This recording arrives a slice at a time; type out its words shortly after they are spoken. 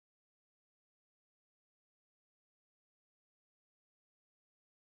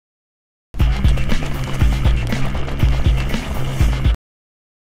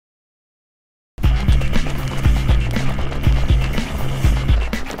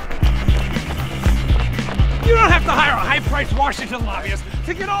have to hire a high-priced Washington lobbyist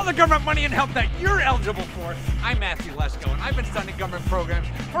to get all the government money and help that you're eligible for. I'm Matthew Lesko, and I've been studying government programs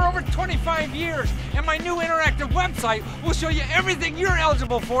for over 25 years. And my new interactive website will show you everything you're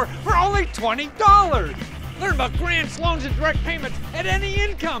eligible for only $20. Learn about grants, loans, and direct payments at any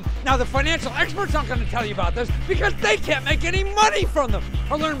income. Now, the financial experts aren't going to tell you about this because they can't make any money from them.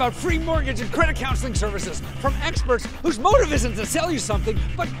 Or learn about free mortgage and credit counseling services from experts whose motive isn't to sell you something,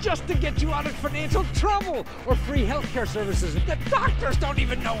 but just to get you out of financial trouble. Or free healthcare services that doctors don't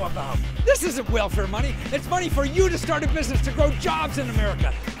even know about. This isn't welfare money. It's money for you to start a business to grow jobs in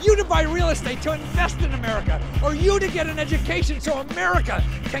America. You to buy real estate to invest in America. Or you to get an education so America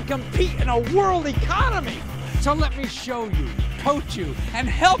can compete in a world economy. So let me show you, coach you, and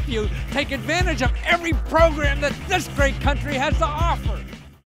help you take advantage of every program that this great country has to offer.